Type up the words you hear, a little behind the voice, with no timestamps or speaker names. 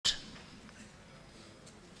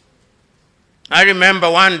I remember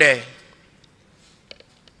one day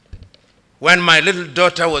when my little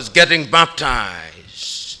daughter was getting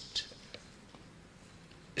baptized.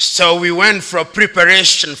 So we went for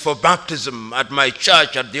preparation for baptism at my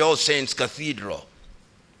church at the All Saints Cathedral.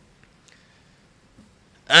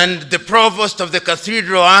 And the provost of the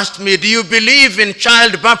cathedral asked me, "Do you believe in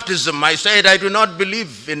child baptism?" I said, "I do not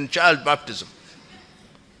believe in child baptism."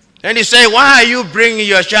 And he said, "Why are you bringing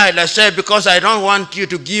your child?" I said, "Because I don't want you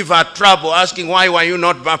to give her trouble asking why were you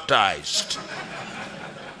not baptized."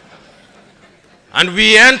 And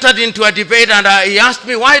we entered into a debate, and he asked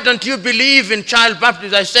me, "Why don't you believe in child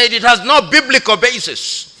baptism?" I said, "It has no biblical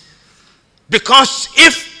basis. Because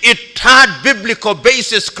if it had biblical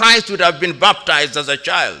basis, Christ would have been baptized as a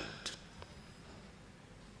child."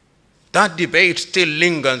 That debate still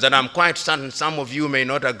lingers, and I'm quite certain some of you may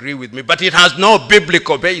not agree with me, but it has no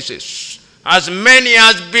biblical basis. As many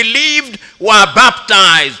as believed were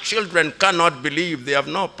baptized. Children cannot believe. They have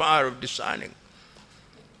no power of discerning.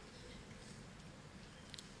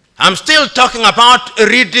 I'm still talking about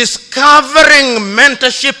rediscovering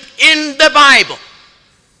mentorship in the Bible.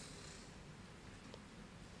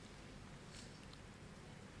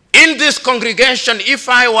 In this congregation, if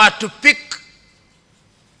I were to pick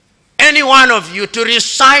any one of you to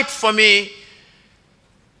recite for me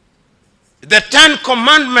the 10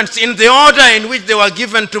 Commandments in the order in which they were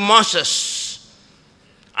given to Moses,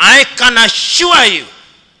 I can assure you,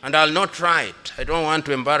 and I'll not try it, I don't want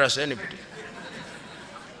to embarrass anybody,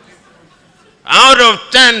 out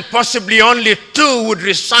of 10, possibly only 2 would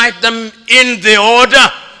recite them in the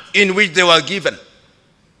order in which they were given.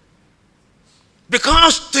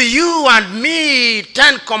 Because to you and me,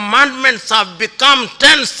 10 commandments have become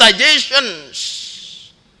 10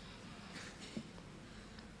 suggestions.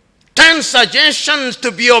 10 suggestions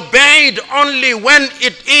to be obeyed only when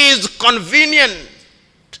it is convenient.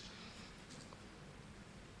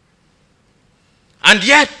 And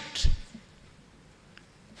yet,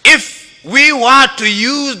 if we were to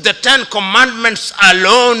use the 10 commandments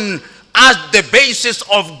alone as the basis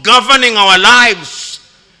of governing our lives,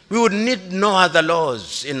 we would need no other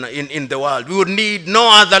laws in the world. We would need no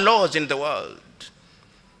other laws in the world.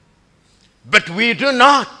 But we do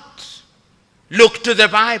not look to the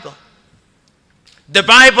Bible. The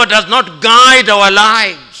Bible does not guide our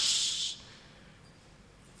lives.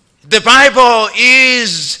 The Bible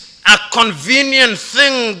is a convenient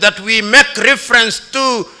thing that we make reference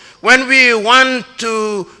to when we want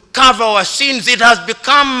to cover our sins. It has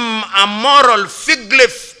become a moral fig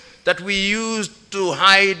leaf that we use to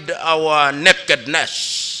hide our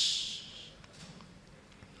nakedness.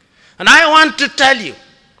 And I want to tell you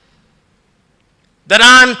that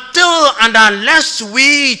until and unless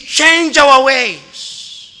we change our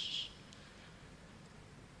ways,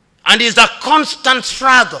 and it's a constant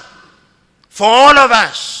struggle for all of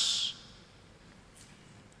us,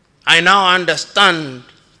 I now understand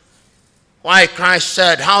why Christ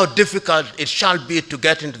said how difficult it shall be to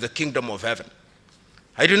get into the kingdom of heaven.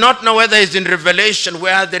 I do not know whether it's in Revelation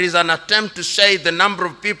where there is an attempt to say the number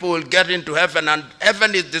of people who will get into heaven, and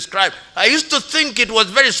heaven is described. I used to think it was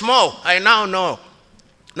very small. I now know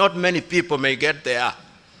not many people may get there.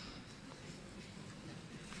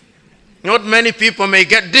 Not many people may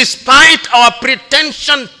get, despite our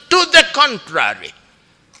pretension to the contrary.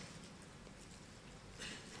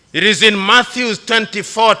 It is in Matthew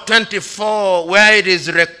 24:24 where it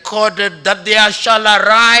is recorded that there shall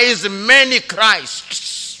arise many Christs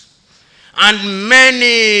and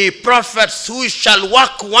many prophets who shall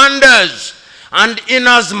work wonders, and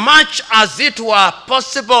inasmuch as it were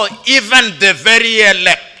possible, even the very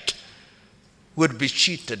elect would be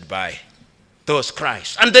cheated by those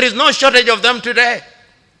Christs. And there is no shortage of them today.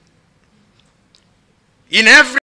 In every